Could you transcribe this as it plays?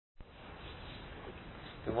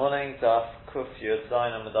Good morning, Daf Kuf Yud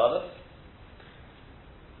Zayin Amud Aleph.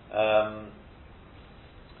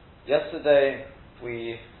 Yesterday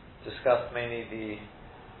we discussed mainly the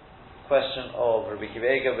question of Rabbi Akiva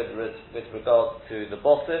Eiger with regard to the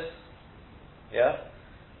bosses. Yeah,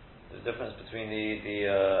 the difference between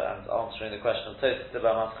and answering the question of Tosfos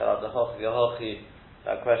about Maschal Adachochi,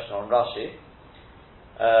 that question on Rashi,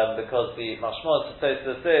 because the mashmos of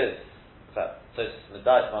Tosfos is, in fact, Tosfos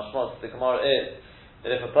Medayis mashmos of the Gemara is that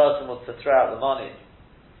if a person was to throw out the money,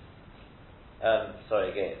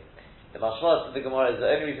 the mashmalas of the Gemara is the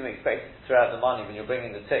only reason we expect you to throw out the money when you're bringing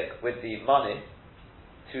the tick with the money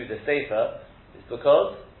to the sefer is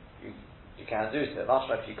because you can do so.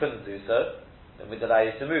 Mashma, if you couldn't do so, then we'd allow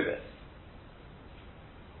you to move it.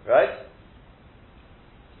 Right?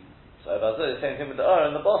 So the same thing with the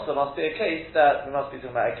and the boss. There must be a case that we must be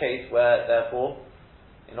talking about a case where, therefore,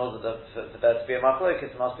 in order for there to be a machlokes,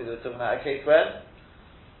 it must be that we're talking about a case where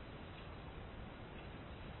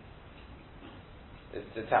it's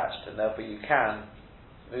detached, and therefore you can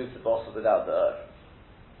move the bosser without the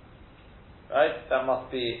right?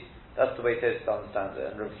 That's the way Tosfos understands it.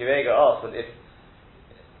 And Rabbi Akiva Eiger asked, well, if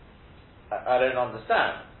I don't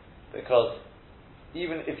understand, because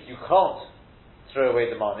even if you can't throw away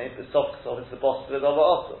the money, but it's the boss of the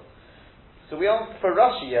also. So we answered for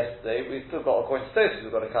Rashi yesterday. We've still got, according to Tosfos,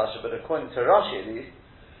 we've got a kasha, but according to Rashi at least,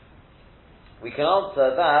 we can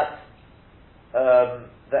answer that.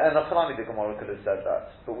 The Enochalami the Gemara could have said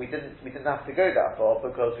that, but we didn't have to go that far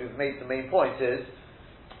because we've made the main point is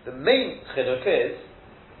the main chiduk is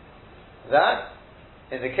that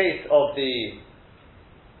in the case of the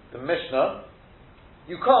Mishnah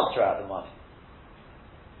you can't throw out the money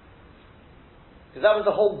because that was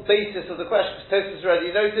the whole basis of the question. Because Tosfos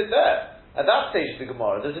already noted there at that stage of the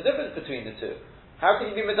Gemara there's a difference between the two. How can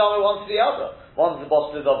you be medama one to the other? One's the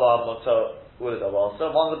boss of the davar moto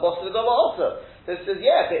also, one's the boss of the davar also. So it says,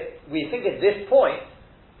 but we think at this point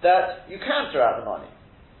that you can throw out the money.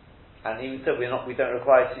 And even so, we don't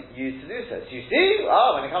require you to do so. So you see,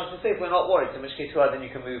 when it comes to safe, we're not worried. So in which case, then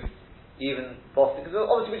you can move even Boston. Because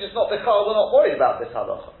obviously we're just not the car, we're not worried about this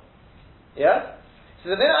halacha. Yeah?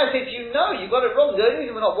 So the minute I say to you, no, you got it wrong, the only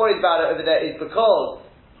reason we're not worried about it over there is because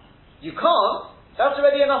you can't, that's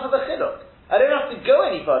already enough of a chiluk. I don't have to go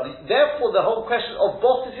any further. Therefore, the whole question of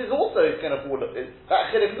bosses is also going to fall.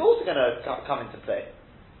 That chiluk is also going to come into play.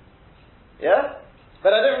 Yeah,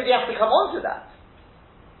 but I don't really have to come on to that.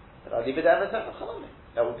 But I'll leave it there and that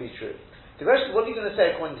would be true. The question is, what are you going to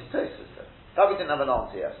say according to Tosfos? That we didn't have an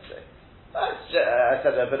answer yesterday. I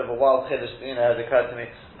said a bit of a wild chiddush, has occurred to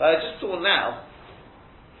me. But I just saw now,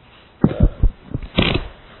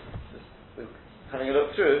 just having a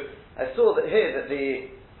look through, I saw that here that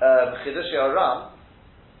the Chidush Aram,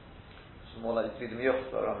 which is more likely to be the Miyuch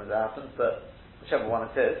Aram as it happens, but whichever one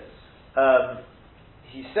it is,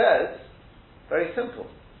 he says, very simple,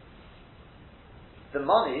 the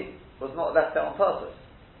money was not left there on purpose.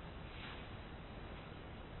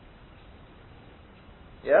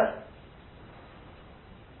 Yeah?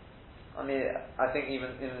 I mean, I think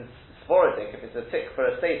even in sporadic, if it's a tick for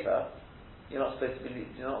a sefer, you're not supposed to be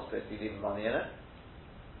leaving money in it.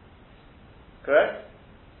 Correct?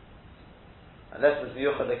 Unless it was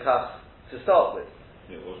miyuchad lekach to start with.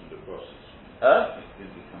 It wasn't a process. Huh? It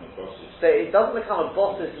didn't become a process. So it doesn't become a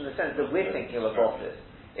bosses in the sense that we're thinking of a bosses.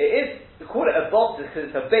 It is, we call it a bosses because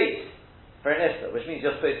it's a base for an issa, which means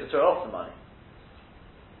you're supposed to throw off the money.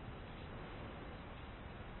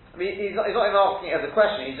 I mean, he's not even asking it as a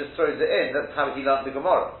question, he just throws it in. That's how he learned the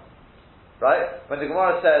Gemara. Right? When the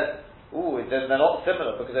Gemara says, they're not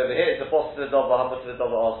similar because over here it's a boss to the davar, hamut to the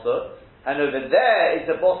davar also. And over there is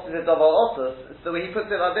the boss to the davar also, so he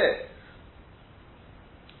puts it like this.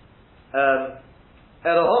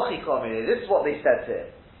 This is what they said to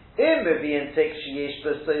him.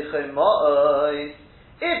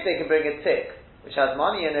 If they can bring a tick which has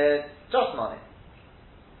money in it, just money.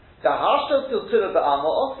 So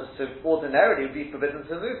ordinarily it would be forbidden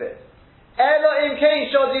to move it. I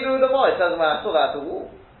saw that,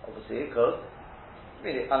 obviously it could.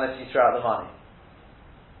 Really, unless you throw out the money.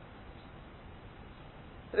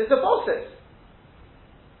 But it's a bosses.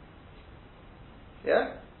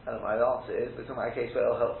 Yeah? And my answer is, we're talking about a case where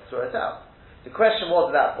it'll help throw it out. The question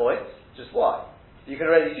was at that point, just why? You can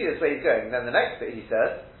already see this way he's going. And then the next bit he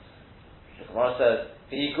says, the Gemara says,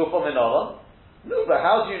 no, but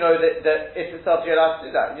how do you know that if it's up, you're allowed to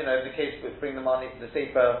do that? In the case with bring the money, the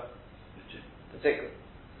sefer, particularly.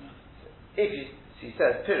 If he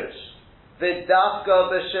says, Pirush, V'dafka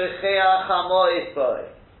b'shechea chamo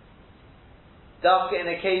isboi. Dafka in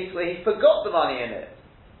a case where he forgot the money in it.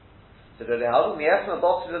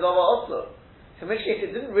 So in which case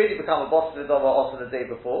it didn't really become a boss of the also the day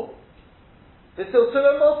before. But still two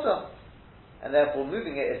and mutter. And therefore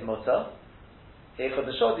moving it is mutter. Echad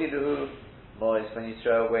the shodi luhu mois when you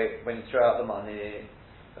throw out the money.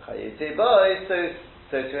 So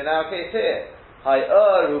to in our case here,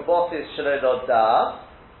 who bosses shalodod das.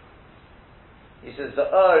 He says the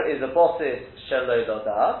is a bosses shalodod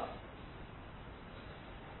das.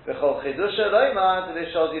 V'chol chidusha loymad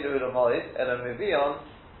v'shodi luhu mois ela mivion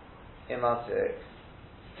imatik.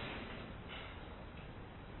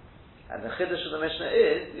 And the chiddush of the Mishnah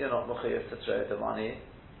is you're not mechuyev to throw the money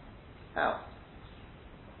out.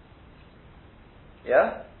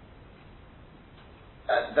 Yeah.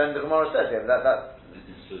 Then the Gemara says, yeah, that.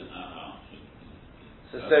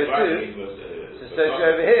 So too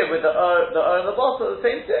over here with the and the boss are the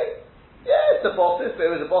same thing. Yeah, it's a bosses, but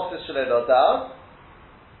it was a bosses shalei l'adav.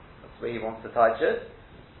 That's where he wants to touch it,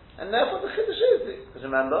 and therefore the chiddush is because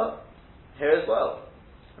remember here as well.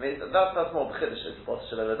 I mean that's more the chiddush is the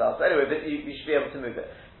bosses shalei l'adav. So anyway, but you should be able to move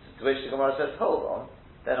it. To which the Gemara says, hold on,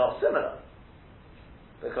 they're not similar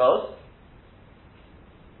because.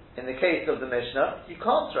 In the case of the Mishnah, you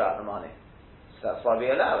can't throw out the money. So that's why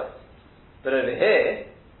we allow it. But over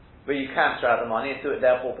here, where you can throw out the money and do it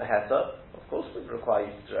therefore beheta, of course we require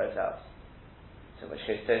you to throw it out. So in which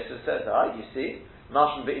case Tosfos says, you see,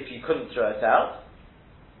 but if you couldn't throw it out,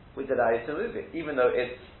 we'd allow you to move it, even though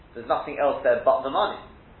there's nothing else there but the money.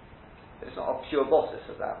 It's not a pure bosses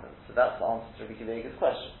as that happens. So that's the answer to Rabbi Akiva's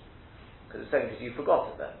question. Because it's saying because you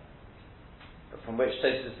forgot it then. But from which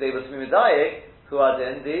Tosfos is able to be medayek, who are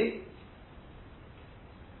then the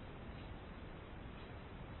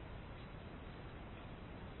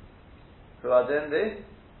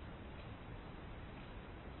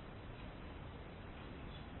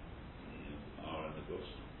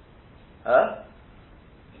Huh?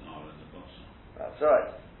 That's right.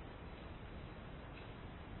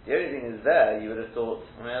 The only thing is there, you would have thought,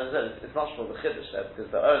 I mean, as I said, it's much more the chiddush there,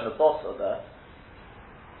 because the and the boss are there,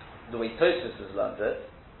 the way Tosfos has learned it.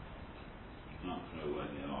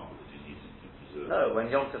 No, when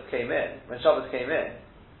Yom Tov came in, when Shabbos came in,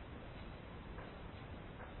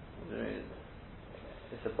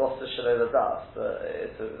 it's a boss of Shalei Ladas, but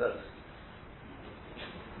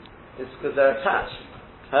it's because they're attached.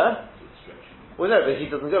 Huh? Well, no, but he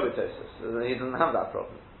doesn't go with Tosfos. He doesn't have that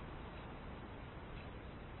problem.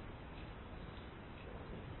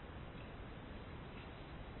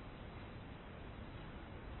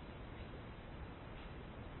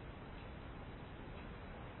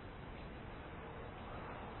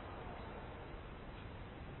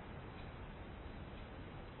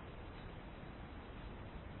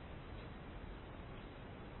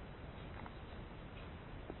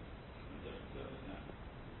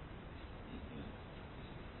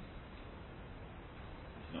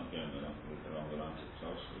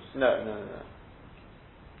 No.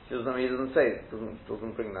 He doesn't say it.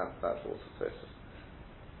 Doesn't bring that also Tosfos.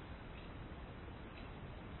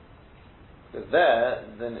 Because there,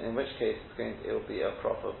 then in which case it'll be a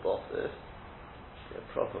proper bosses.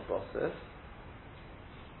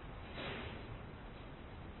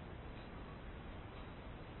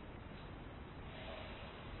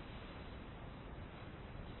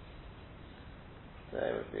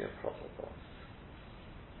 There would be a proper boss.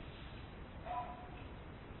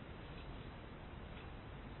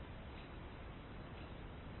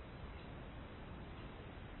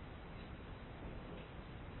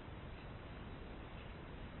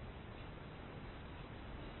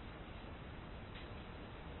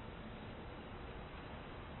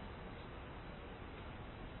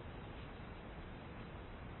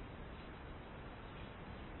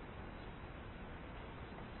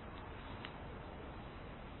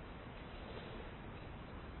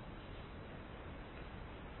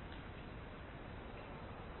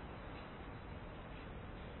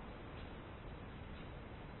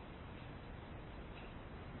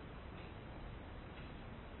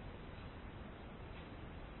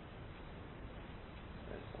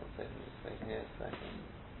 Here a second.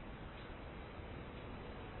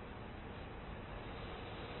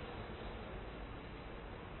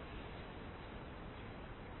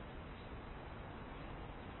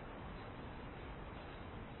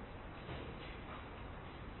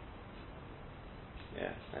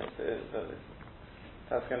 Yeah,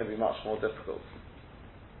 that's going to be much more difficult.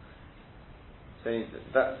 So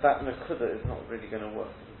that nekuda is not really going to work.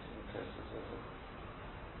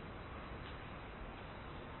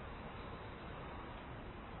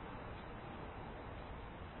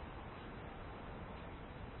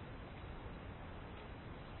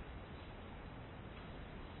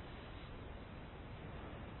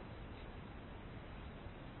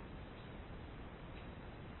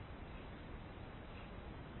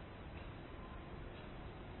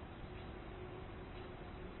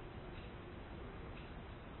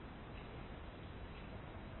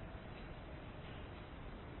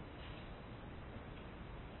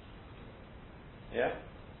 Yeah?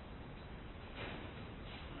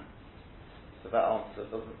 So that answer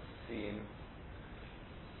doesn't seem...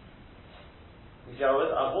 You see, I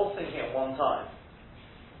was thinking at one time,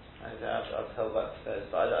 I've held that today,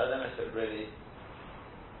 but I don't know if it really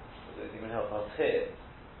even help us here.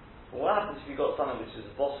 But what happens if you've got something which is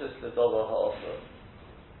bosses l'dola ha'osa?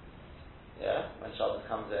 Yeah? When Shabbos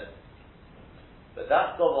comes in. But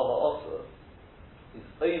that dola ha'osa is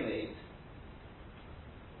oimid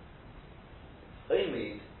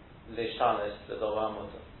l'shtanesh l'dola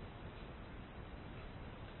ha'muta.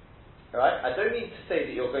 Right? I don't mean to say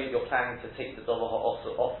that you're planning to take the dola ha'osa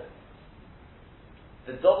off it.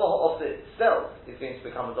 The dola ha'osa itself is going to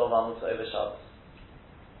become a dola ha'muta over Shabbos.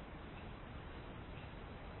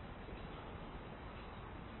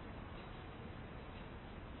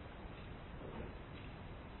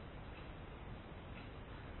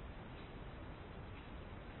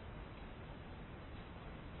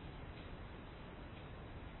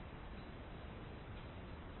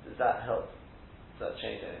 Does that help? Does that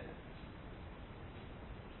change anything?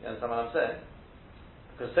 You understand what I'm saying?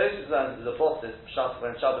 Because Tosfos learns that the bosses,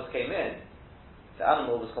 when Shabbos came in, the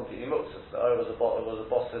animal was completely muktzah. So it was a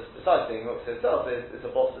bosses, besides being muktzah itself, it's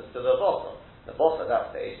a bosses to the bossa. The boss at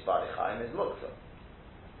that stage, Bari Chaim, is muktzah.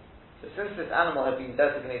 So since this animal had been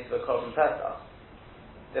designated for Korban Pesach,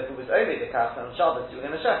 therefore it was only the kasa on Shabbos you were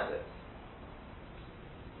going to shecht it.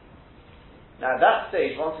 Now at that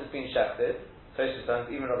stage, once it's been shechted, Tosfos learns,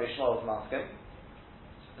 even Rabbi Yishmael is masking,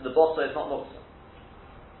 the bossa is not muktzah.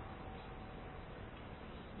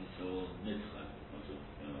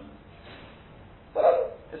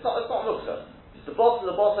 Well, it's not muktzah. The bossa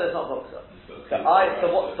is not muktzah.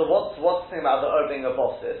 So what's the thing about the being a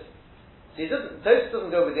bosses? See, Tosfos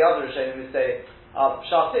doesn't go with the other Rishonim who say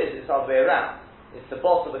pshat it's the other way around. It's the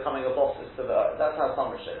bossa becoming a bosses to the. That's how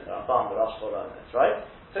some Rishonim, the Rambam, the Rashba learn this, right?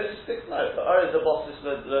 Tosfos sticks no. The is the bosses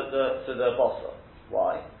to the bossa.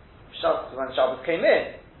 Why? Pshat, when Shabbos came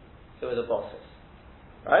in, it was a bosses,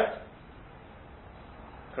 right?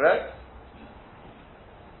 Correct?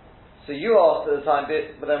 So you asked at the time,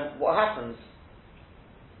 but then what happens?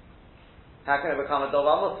 How can it become a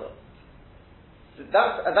Dova Mutter? So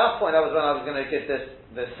at that point, that was when I was going to give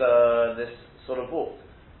this sort of walk.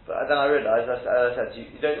 But then I realised, as I said,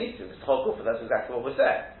 you don't need to, because Chol that's exactly what we're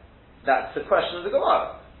saying. That's the question of the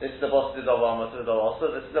Gemara. This is the boss of the Dova Mutter, the Dova Asa,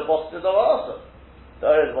 this is the boss of the Dova Asa.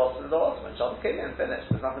 The boss of the Dova Asa. When Shabbos came in and finished,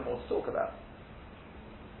 there's nothing more to talk about.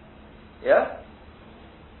 Yeah?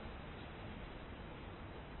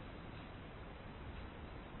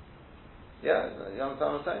 Yeah, you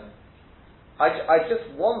understand what I'm saying? I just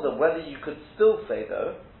wonder whether you could still say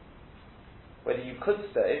though,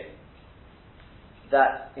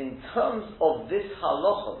 that in terms of this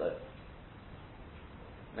halacha though,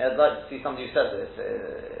 I'd like to see somebody who says this,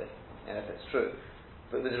 if it's true,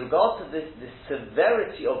 but with regard to the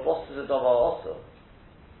severity of bosses of davar also,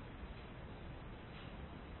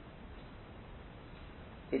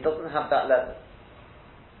 it doesn't have that level.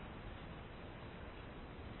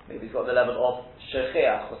 Maybe it's got the level of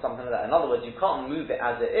shecheach or something like that. In other words, you can't move it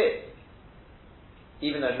as it is.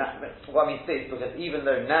 Even though, what I mean is because even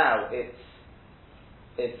though now it's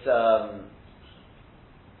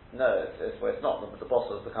not, the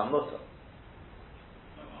boss has become mutter.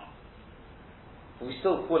 We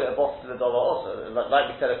still call it a boss to the dollar also. Like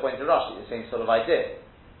we said according to Rashi, the same sort of idea.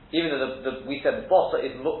 Even though we said the boss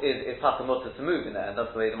is pata mutter to move in there, and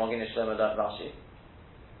that's the way the Magen Shlomo learned Rashi.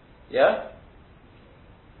 Yeah?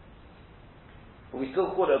 But we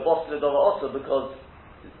still call it a boss to the dollar also because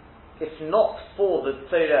if not for the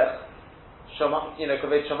tzorech kavod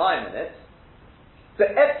shamayim in it, the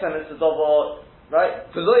etzem is the dollar, right?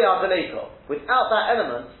 Without that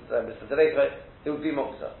element, it would be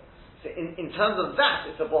muktzah. So in terms of that,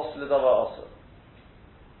 it's a boss to the dollar also.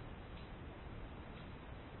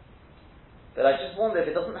 But I just wonder if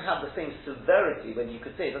it doesn't have the same severity, when you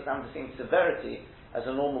could say it doesn't have the same severity as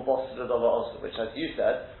a normal boss to the dollar also, which, as you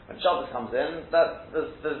said, when Shabbos comes in, if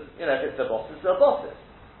it's a boss, it's a boss.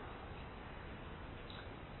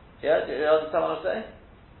 Yeah, do you understand what I'm saying?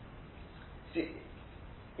 See,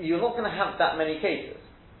 you're not going to have that many cases.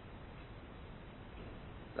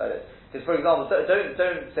 That is, because for example,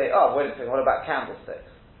 don't say, oh, wait a second, what about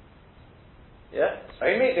candlesticks? Yeah, so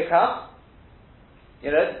you make the cup. They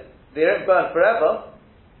don't burn forever.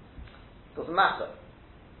 Doesn't matter,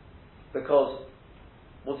 because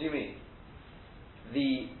what do you mean?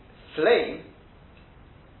 The flame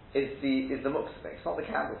is the muktzah thing. It's not the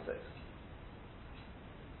candlesticks.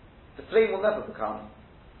 The flame will never become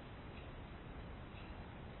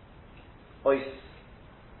ois.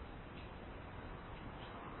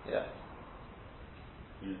 Yeah.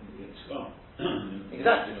 It's gone.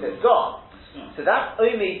 Exactly, so it's gone. It's not. So that's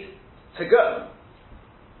omid to go.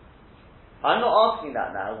 I'm not asking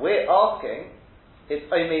that now. We're asking it's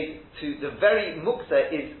omid to the very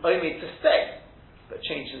muksa is omid to stay, but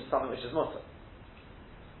changed into something which is mutter.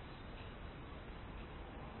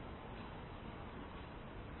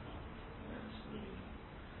 That's really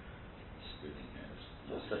splitting hairs.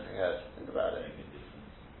 Just splitting hairs. Think about it. Make a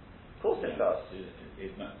difference. Of course it does.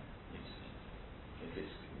 If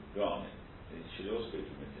it's gone, it should also be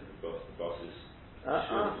permitted. The bosses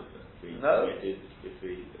should be permitted if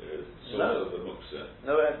the source of the muksa.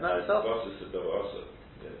 No, it The doesn't. bosses of the also.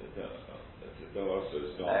 The also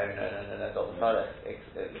is No, gone. Dr. Farah,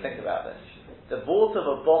 think about this. The vault of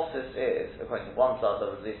a bosses is, according to one side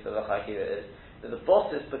of the list of the Chakira, is that the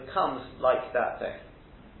bosses becomes like that thing.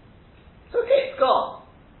 It's okay, it's gone.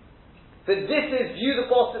 But this is, view the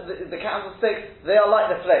bosses, the candlesticks, they are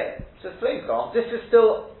like the flame. So the flame's gone. This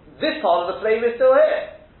part of the flame is still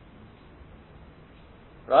here.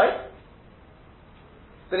 Right?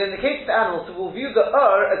 But in the case of the animals, so we'll view the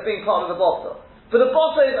as being part of the bossa. But the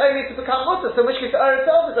bossa is only to become mutter, so in which case the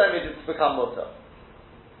itself is only to become mutter.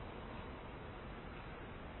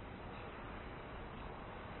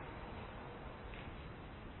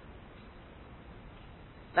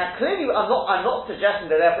 Now clearly I'm not suggesting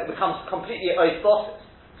that therefore it becomes completely ois bosses.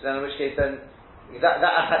 So then in which case then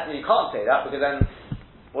that you can't say that, because then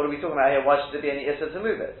what are we talking about here? Why should there be any issa to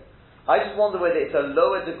move it? I just wonder whether it's a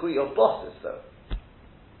lower degree of bosses though.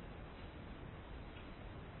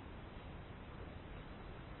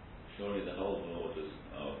 Surely the whole orders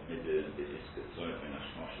of Middir and Bidisket, sorry, Ben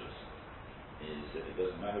Hashmoshes, is that it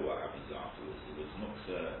doesn't matter what happens afterwards. If it's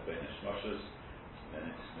Muksa Ben Hashmoshes, then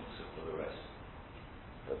it's Muksa for the rest.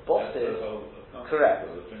 The bosses, correct.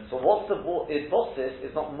 But what's the bosses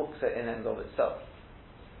is not muksa in and of itself.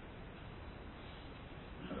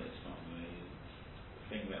 No, it's not the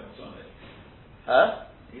thing that was on it. Huh?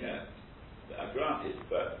 Yeah, I grant it,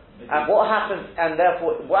 but... And what happens, and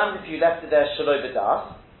therefore, what happens if you left it there shaloi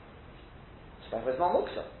b'das? So therefore it's not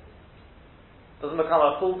muksa. Doesn't become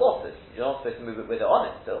a full bosses. You're not supposed to move it with it on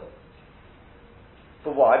it still.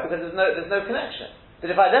 But why? Because there's no connection.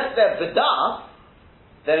 But if I left it there b'das,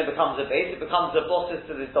 then it becomes a base, it becomes a bosses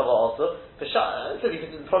to this double also. So you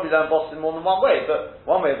can probably learn bosses in more than one way, but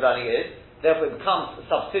one way of learning it is, therefore it becomes a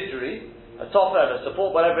subsidiary, a topper, a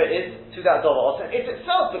support, whatever it is, to that double also. It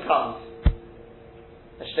itself becomes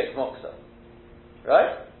a shtick moksa.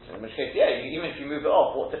 Right? So in which case, even if you move it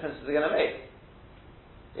off, what difference is it going to make?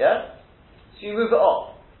 Yeah? So you move it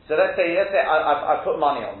off. So let's say I put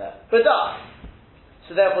money on there. But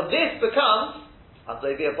so therefore this becomes and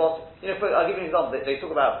so be a boss. I'll give you an example. They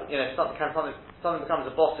talk about, something becomes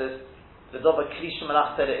a boss's, the doba klish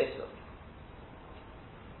malach tere issa.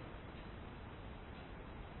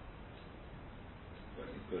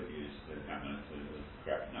 But you could use the hammer to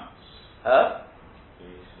crack nuts. Huh?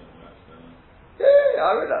 Yeah,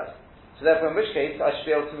 I realise. So therefore, in which case, I should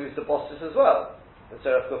be able to move the bosses as well. The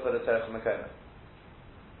terech kufa, the terech makoma.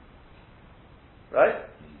 Right?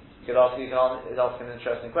 He's asking an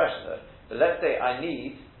interesting question though. But let's say I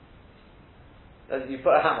need, you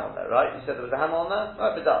put a hammer on there, right? You said there was a hammer on there?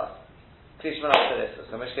 Right, but it does. So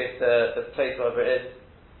in which case the plate, whatever it is,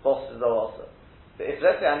 bosses are also. But if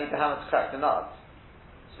let's say I need the hammer to crack the nuts,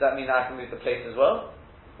 does that mean I can move the plate as well?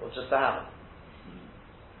 Or just the hammer?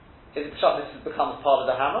 Is it shut this becomes part of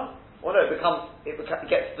the hammer? Or no, it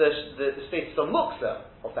gets the status of muksa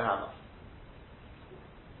of the hammer.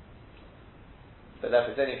 But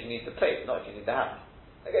therefore it's only if you need the plate, not if you need the hammer.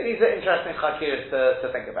 Okay, these are interesting chakiras to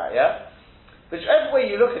think about, yeah? Whichever way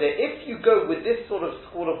you look at it, if you go with this sort of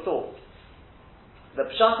school of thought, the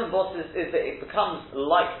pshat in bosses is that it becomes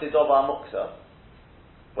like the dovar muksa,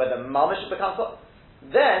 where the mamish becomes,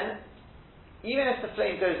 then, even if the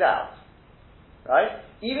flame goes out, right?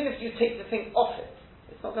 Even if you take the thing off it,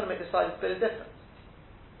 it's not going to make the slightest bit of difference.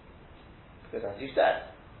 Because as you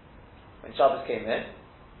said, when Shabbos came in,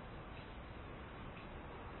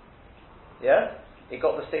 yeah? It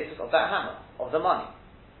got the status of that hammer, of the money.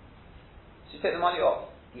 So you take the money off,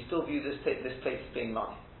 you still view this place as being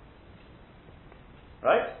money.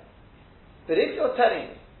 Right? But if you're telling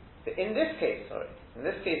me that in this case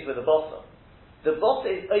with the bossa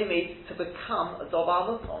is only made to become a dovar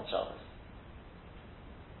mukha on Shabbos.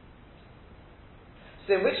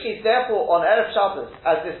 So in which case, therefore, on Erev Shabbos,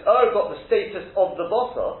 as this got the status of the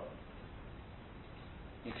bossa,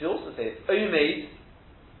 you could also say it's only made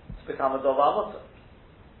to become a dovar mukha.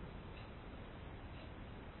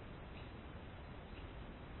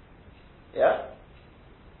 Yeah?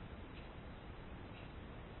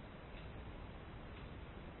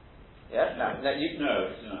 Yeah? No, it's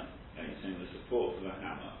not. Okay, you're saying the support for the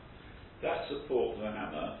hammer. That support for the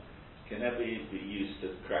hammer can never be used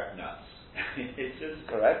to crack nuts. It's just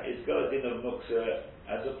correct. It's got a din of muksa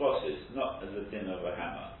as a bosses, not as a din of a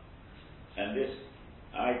hammer. And this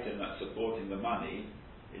item that's supporting the money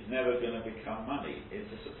is never going to become money. It's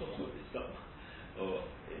a support. It's not, or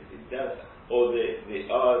it does, or the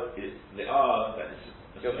R that is.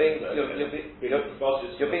 You're being too pragmatic.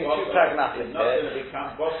 It's not going to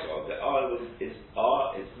become bossel. The R is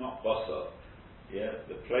R. It's not bossel. Yeah,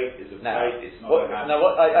 the plate is a plate. It's not a hammer. Now,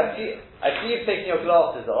 what I see you've taken your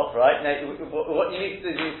glasses off, right? Now, what you need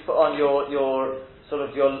to do is put on your sort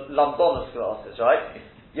of your Lambonus glasses, right?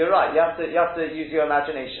 You're right. You have to use your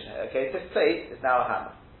imagination here. Okay, this plate is now a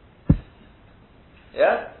hammer.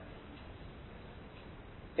 Yeah.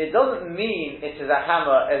 It doesn't mean it is a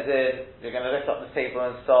hammer as in you're going to lift up the table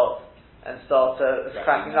and start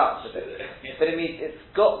cracking nuts with it. But it means it's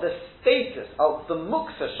got the status of the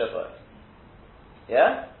muksa shabbat.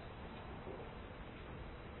 Yeah?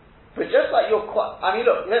 But just like you're quite, I mean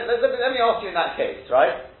look, let me ask you in that case,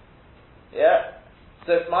 right? Yeah?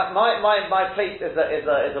 So my plate is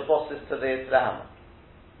a bosses to the hammer.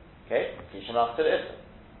 Okay? Kishamach to the ism.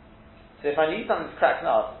 So if I need something to crack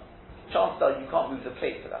nuts, chances are you can't move the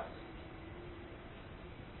plate for that.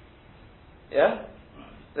 Yeah?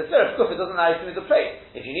 The Tzerach Kufah doesn't allow you to move the plate.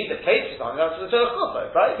 If you need the plate, you can't go to the Tzerach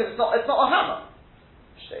Kufah, right? Because it's not a hammer.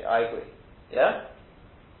 I agree. Yeah?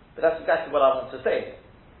 But that's exactly what I want to say.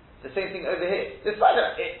 It's the same thing over here. Despite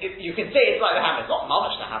that, you can say it's like the hammer. It's not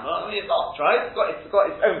much the hammer. I mean, it's not, right? It's got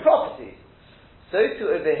its own properties. So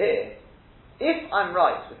too over here, if I'm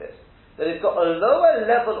right with this, that it's got a lower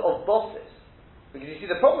level of bosses. Because you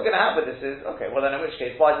see, the problem we're going to have with this is, okay, well then in which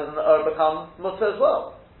case, why doesn't the become mutter as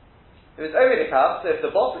well? If it's only the kav, so if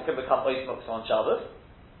the bossa can become ois muksa on Shabbos,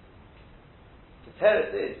 the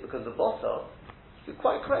teretz is because the bossa, you're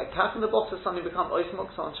quite correct. How can the bossa suddenly become ois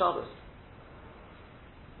muksa on Shabbos?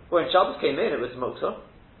 Well, when Shabbos came in, it was muksa.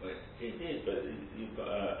 Well, it is, but you've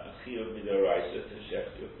got a chiyuv midoraisa to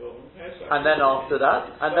chef your problem. And then after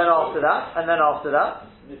that, and then after that, and then after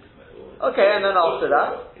that. Okay, and then after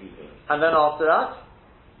that. And then after that,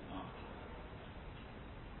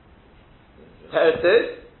 teretz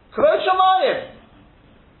is Kvod Shamayim.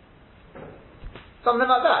 Something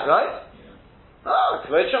like that, right? Ah,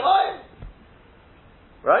 Kvod Shamayim.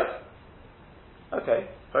 Right? Okay,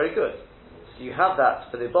 very good. So you have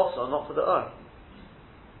that for the bossel, not for the Or.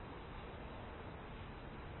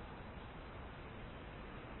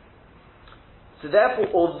 So therefore,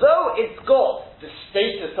 although it's got the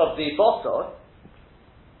status of the bossel,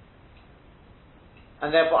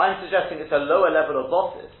 and therefore I'm suggesting it's a lower level of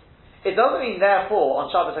bosses, it doesn't mean therefore on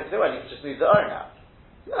Shabbos I need to just move the Or now.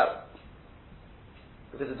 No.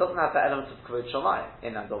 Because it doesn't have that element of Kvod Shamayim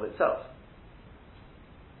in and of itself.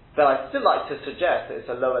 But I'd still like to suggest that it's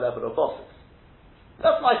a lower level of bosses.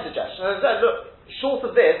 That's my suggestion. As I said, look, short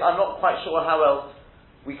of this, I'm not quite sure how else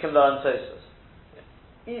we can learn Tosfos.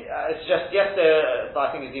 It's just, yes, I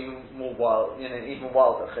think it's even more wild, even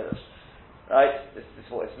wilder chiddush. Right? This is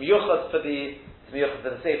what it's miyuchad for the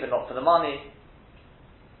sefer, not for the money.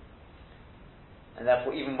 And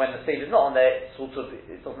therefore, even when the sefer is not on there, it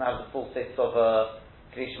doesn't have the full status of a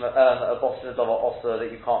bosses of an osser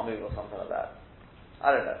that you can't move or something like that.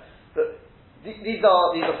 I don't know, but these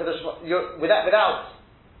are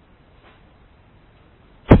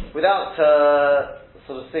without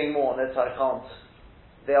sort of seeing more on this. I can't.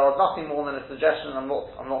 They are nothing more than a suggestion. I'm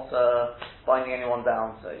not binding anyone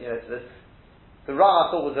down. So the Ran I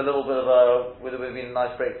thought was a little bit of would have been a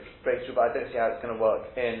nice breakthrough, but I don't see how it's going to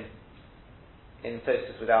work in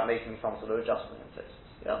Tosfos without making some sort of adjustment in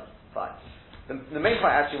Tosfos. Yeah, fine. The main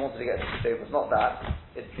point I actually wanted to get to today was not that.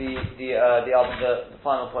 It's the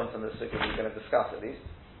final point on this sugya we're going to discuss at least,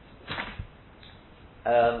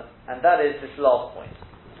 and that is this last point.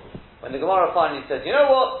 When the Gemara finally says, you know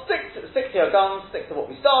what, stick to your guns, stick to what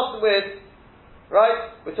we started with,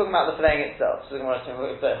 right? We're talking about the flaying itself. So the Gemara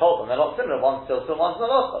says, hold on, they're not similar. One's still, one's not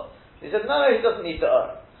also. He said, no, he doesn't need to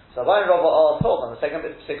earn. So Abai and Rabba asked, hold on, the second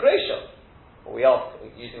bit is psik ratio. Well, we asked,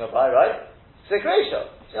 using Abai, right? Psik ratio.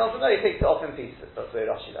 So the answer, no, he takes it off in pieces. That's the way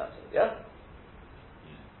Rashi learns it, yeah?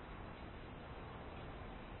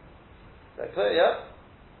 Is that clear, yeah?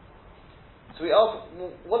 So we asked,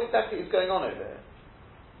 well, what exactly is going on over here?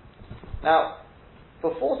 Now,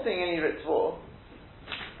 before seeing any ritzvah,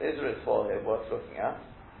 there's a ritzvah here worth looking at.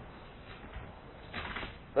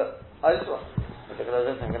 But I just want, because I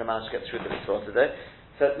don't think I'm going to manage to get through the ritzvah today.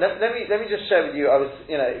 So let me just share with you. I was,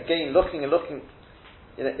 again looking,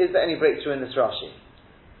 is there any breakthrough in this Rashi?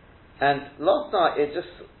 And last night it just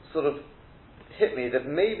sort of hit me that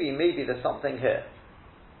maybe there's something here.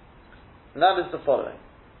 And that is the following.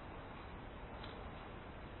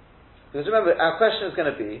 Because remember, our question is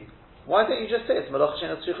going to be, why don't you just say it's Malach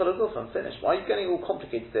Shein Tzricha L'Guf and finish? Why are you getting all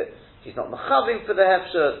complicated it? He's not Mechavim for the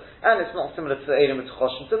Hefshet, and it's not similar to the Eidim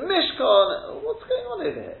B'Tchoshim to Mishkan. What's going on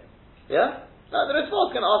over here? Yeah? Now the Ritva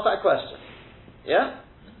is going to ask that question. Yeah?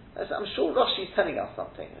 I'm sure Rashi is telling us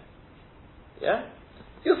something. Yeah?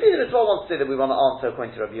 You'll see the Ritva wants to say that we want to answer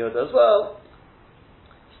according to Rabbi Yehuda as well.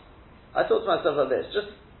 I thought to myself like this,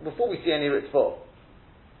 just before we see any Ritva,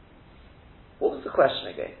 what was the question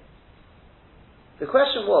again? The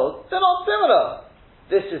question was, they're not similar.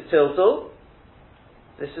 This is Tiltul,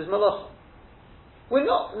 this is Malacha. We're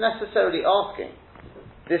not necessarily asking,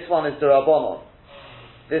 this one is D'Rabbanan,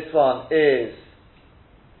 this one is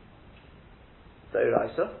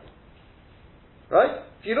D'Oraisa. Right?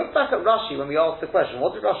 If you look back at Rashi when we asked the question,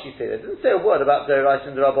 what did Rashi say? They didn't say a word about D'Oraisa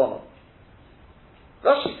and D'Rabbanan.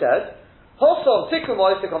 Rashi said, Hosom Tikkun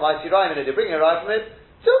Moisikom Aisi Raim, and they bring a right from it,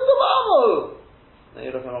 Tiltul Amahu. Now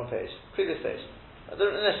you're looking on the wrong page, previous page.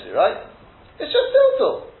 Initially, right? It's just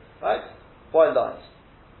Tiltul, right? Wide lines.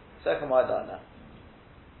 Second wide line now.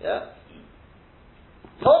 Yeah?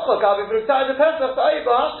 Hocha Gabi Bruktai de Pesach Ta'ai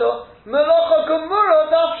Bahashto Melacha Gemura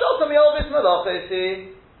Daf Shotam Yelvis Melacha, you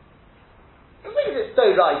see? It's because it's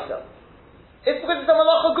D'Oraisa. It's because it's a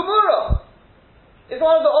Melacha Gemura. It's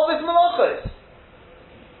one of the obvious Melachas.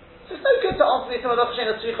 So it's no good to answer this Melacha Shein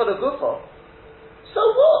Tzricha L'Gufa. So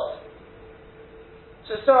what?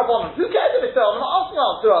 So it's D'Rabbanan. Who cares if it's D'Rabbanan? I'm not asking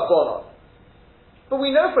about D'Rabbanan. But we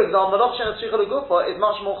know, for example, Malach Shein Tzricha L'Gufa is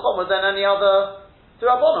much more common than any other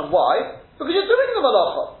D'Rabbanan. Why? Because you're doing the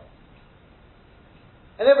Malacha.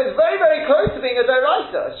 And if it's very, very close to being a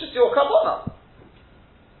D'Oraisa, it's just your Kavanah.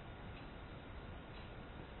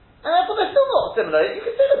 And therefore they're still not similar. You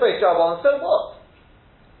can say they're both D'Rabbanan, so what?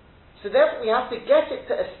 So therefore we have to get it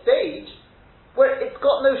to a stage where it's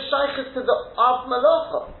got no shaykhs to the Av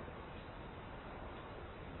Malacha.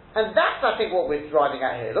 And that's, I think, what we're driving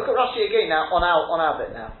at here. Look at Rashi again now, on our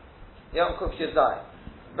bit now. Yom Kuf Yizai.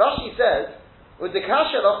 Rashi says, with the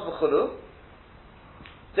Kasha Loch B'chulu,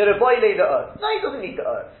 the Rabbi lay the Ur. No, he doesn't need the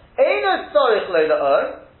Ur. Eino Tzorich lay the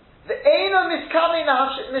Ur, the Eino Miskami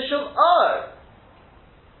Nahashit Mishum Ur.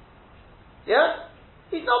 Yeah?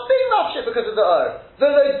 He's not being Nahashit because of the Ur.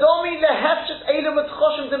 The Lodomi Lehefshit Eilu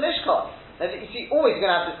Mitchoshim de Mishkan. And you see, always you're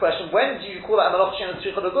going to have this question, when do you call that a Malach Shein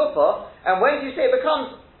Tzricha L'Gufa, and when do you say it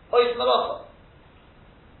becomes Ois Malacha?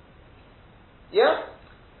 Yeah?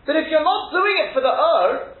 But if you're not doing it for the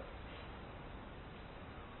Ur,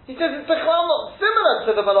 he says it's not similar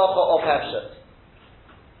to the Malacha of Hefshet.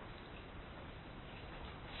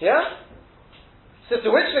 Yeah? So to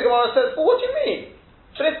which the Gemara says, well, what do you mean?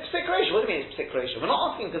 But it's Psik Reisha. What do you mean it's Psik Reisha? We're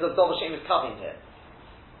not asking because of Dov Hashem is coming here.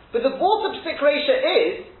 But the vault of Psik Reisha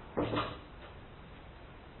is,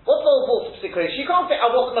 what's the vault of Psik Reisha? You can't say,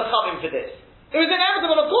 I wasn't Mechavim for this. It was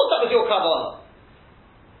inevitable, of course that was your kavanah.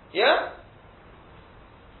 Yeah?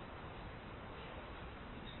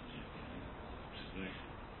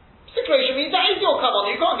 Psik Reisha means that is your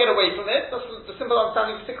kavanah, you can't get away from it. That's the simple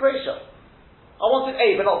understanding of Psik Reisha. I wanted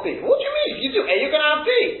A but not B. What do you mean? If you do A, you're going to have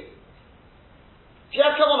B. If you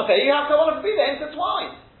have kavanah for A, you have kavanah for B, they're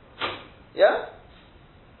intertwined. Yeah?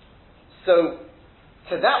 So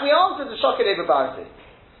that we answered the Shoked about it.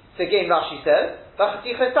 So again Rashi says,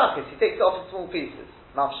 he takes it off in small pieces.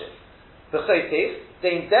 Mavshit. B'chotich,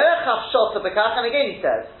 dein derech hafshota bekach, and again he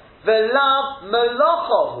says, v'lav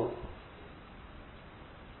melachahu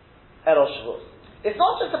elo shavus. It's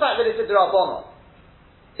not just the fact that it's a D'Rabbanan.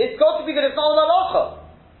 It's got to be that it's not a melacha.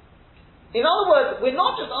 In other words, we're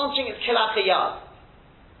not just answering it's kilach hayad.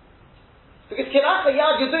 Because kilach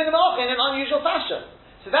hayad, you're doing the melacha in an unusual fashion.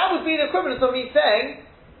 So that would be the equivalent of me saying,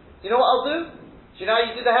 you know what I'll do? Do you know how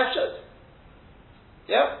you do the hefshet?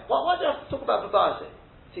 Yeah? Why do you have to talk about Babasi?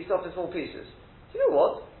 Takes off in small pieces. Do you know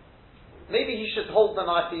what? Maybe he should hold the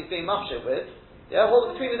knife that he's being mafshir with, yeah,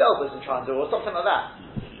 hold it between his elbows and try and do it, or something like that.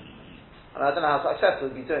 And I don't know how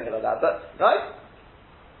successful he'd be doing it like that, but, right?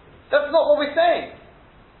 That's not what we're saying.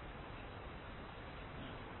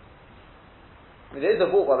 I mean, there is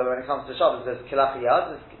a vault, by the way, when it comes to Shabbos, there's Kilach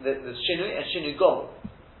Yad, there's Shinui and Shinui Gomel.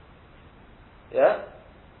 Yeah?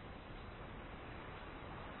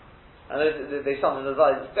 And they sometimes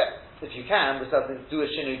advise, if you can, we sometimes do a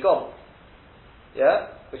Shinui Gomel.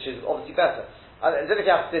 Yeah? Which is obviously better. I don't know if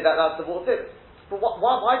you have to say that, that's the vault tip. But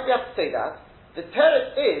why do we have to say that? The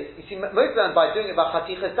teretz is, you see, most learn by doing it by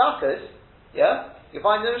Chatichas Dakas, yeah? You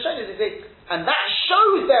find in the Rishonim, they say, and that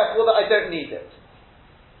shows therefore that I don't need it.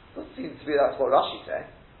 Doesn't seem to be that's what Rashi says.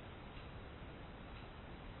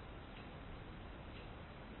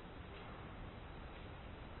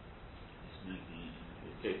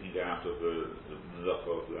 taking it out of the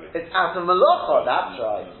melacha, like it's out of melacha, that's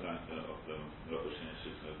right. Like of the melacha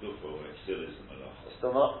shenesukin dufo, which still is the melacha.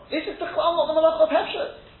 Still not. This is the chlam, not the melacha of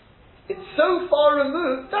hefshet. It's so far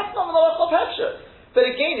removed. That's not the melacha of hefshet. But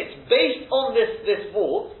again, it's based on this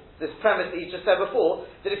vault, this premise that you just said before,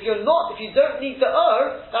 that if you don't need the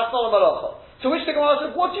that's not a melacha. To which the Gemara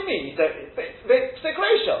says, what do you mean? You don't, it's a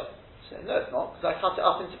gracia. No, it's not, because I cut it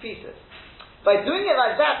up into pieces. By doing it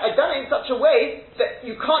like that, I've done it in such a way that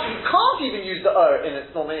you can't even use the in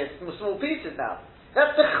its normally in small pieces now.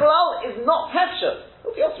 That's the chlal is not hefshet.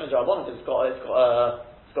 Well, the ultimate drabon it's got a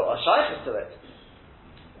shaykhus to it.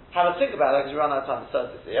 Have a think about it, because we run out of time to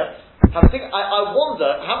start this, yeah? Have a think. I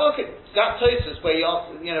wonder. Have a look at that Tosfos where you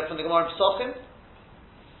ask, from the Gemara in Pesachim,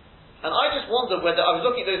 and I just wonder whether I was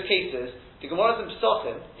looking at those cases. The Gemara in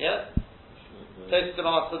Pesachim, yeah. Tosfos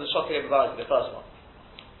asked for the Shokei Bavazzi, the first one.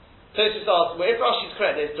 Tosfos asked, well, if Rashi's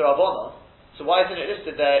correct, there's D'Rabbanan, so why isn't it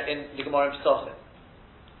listed there in the Gemara in Pesachim?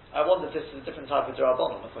 I wonder if this is a different type of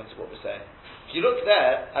D'Rabbanan according to what we're saying. If you look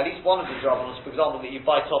there, at least one of the D'Rabbanan, for example, that you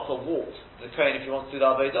bite off a wart, the crane if you want to do the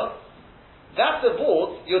Avodah, that's a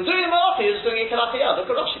wart, you're doing the Malacha, you're just doing it Kelachiyad. Look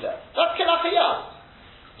at Rashi there. That's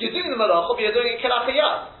Kelachiyad. You're doing the Malacha, but you're doing it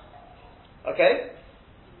Kelachiyad. Okay?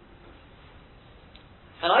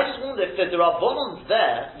 And I just wonder if the D'Rabbanans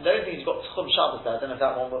there, the only thing you've got Tchum Shabbos there, I don't know if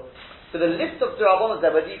that one will. So the list of D'Rabbanans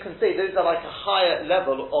there, whether you can say those are like a higher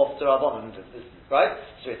level of D'Rabbanan, right?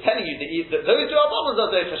 So we're telling you that those D'Rabbanans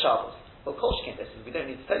are there for Shabbos. Well, Kolsh can't listen, we don't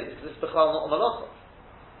need to tell you this, because this is Bechal not a Malacha.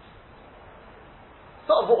 It's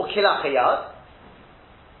not a V'or Kilachayad.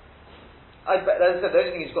 As I said, the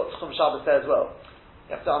only thing you've got Tchum Shabbos there as well.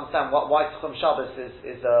 You have to understand why Tchum Shabbos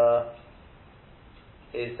is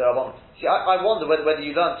D'Rabbanan. See, I wonder whether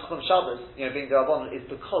you learn Tchum Shabbos, being D'Rabbanan, is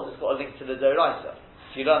because it's got a link to the D'Oraisa.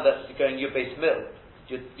 If you learn that going Yud Beis Mil,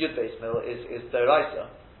 Yud Beis Mil is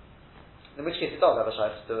D'Oraisa, in which case it does have a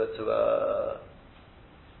shaykhus to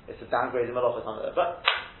it's a downgraded malach or something. But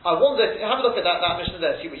I wonder, have a look at that Mishnah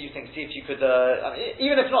there, see what you think, see if you could,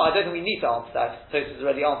 even if not, I don't think we need to answer that. Tosfos has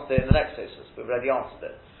already answered it in the next Tosfos. We've already answered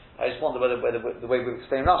it. I just wonder whether the way we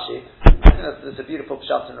explain Rashi, I think that's a beautiful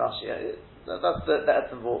pshat in Rashi. That's the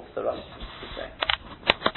Etzem Vort, the Rashi.